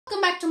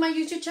Welcome back to my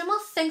YouTube channel.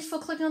 Thanks for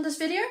clicking on this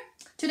video.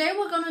 Today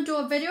we're going to do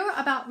a video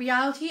about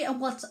reality and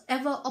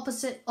whatever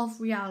opposite of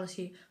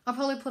reality. I'll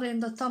probably put it in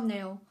the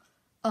thumbnail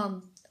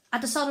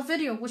at the start of the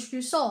video, which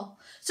you saw.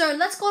 So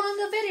let's go on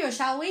the video,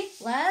 shall we?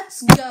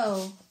 Let's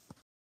go.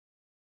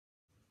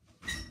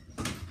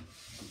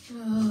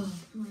 Oh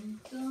my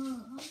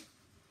god.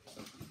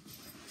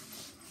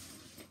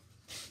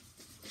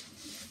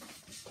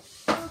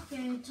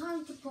 Okay,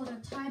 time to put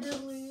it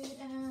tidily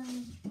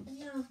and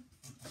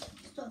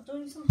start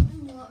doing some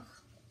homework.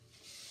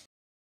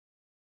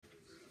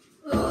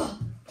 Ugh.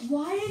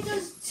 Why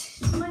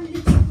does my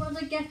little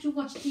brother get to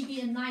watch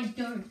TV and I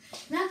don't?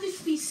 And I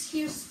just be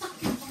here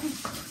stuck in home.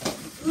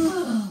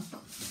 Ugh.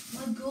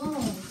 My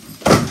god.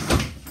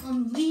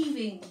 I'm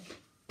leaving.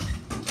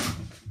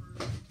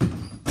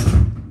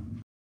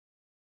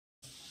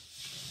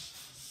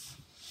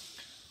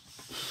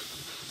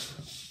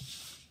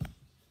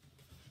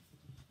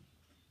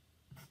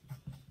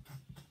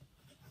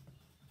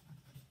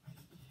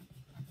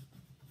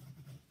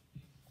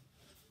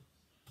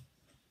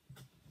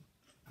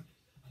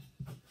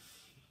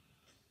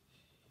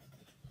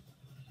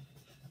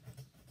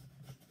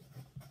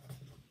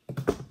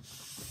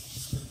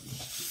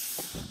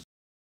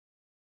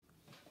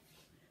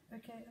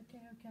 Okay,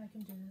 I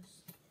can do this.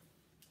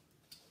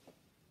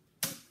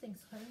 Who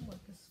thinks homework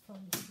is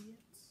fun,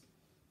 idiots?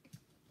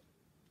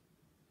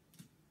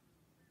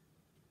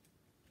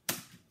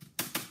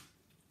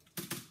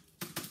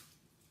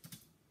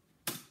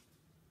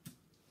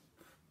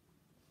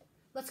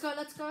 Let's go,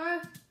 let's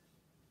go!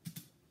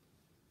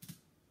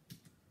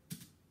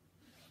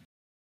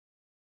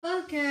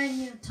 Okay,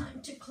 now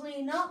time to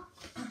clean up.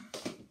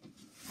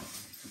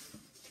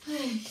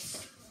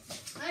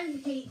 I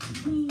hate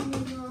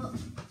cleaning up.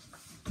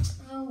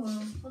 Oh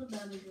well, for the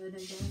better good, I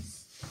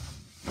guess.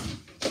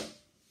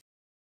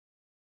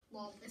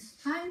 Well, it's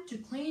time to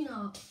clean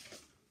up.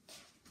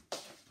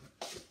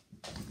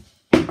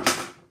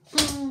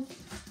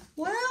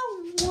 Where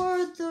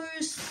were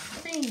those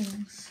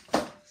things?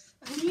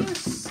 I need to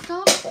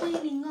stop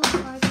cleaning up.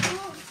 I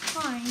can't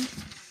find.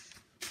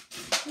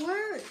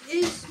 Where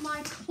is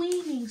my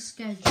cleaning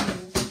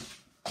schedule?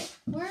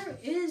 Where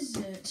is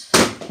it?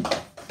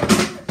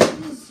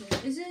 Where is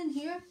it? Is it in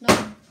here?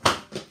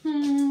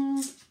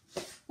 No.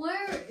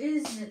 Where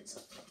is it?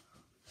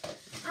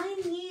 I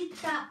need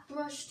that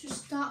brush to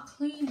start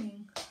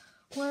cleaning.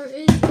 Where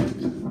is it?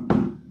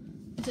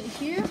 Is it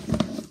here?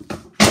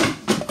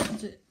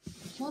 Is it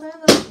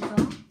whatever they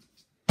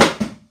are?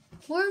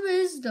 Where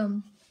is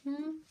them?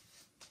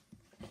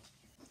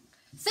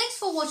 Thanks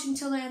for watching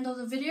till the end of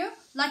the video.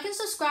 Like and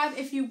subscribe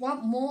if you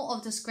want more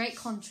of this great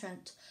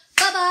content.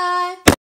 Bye bye!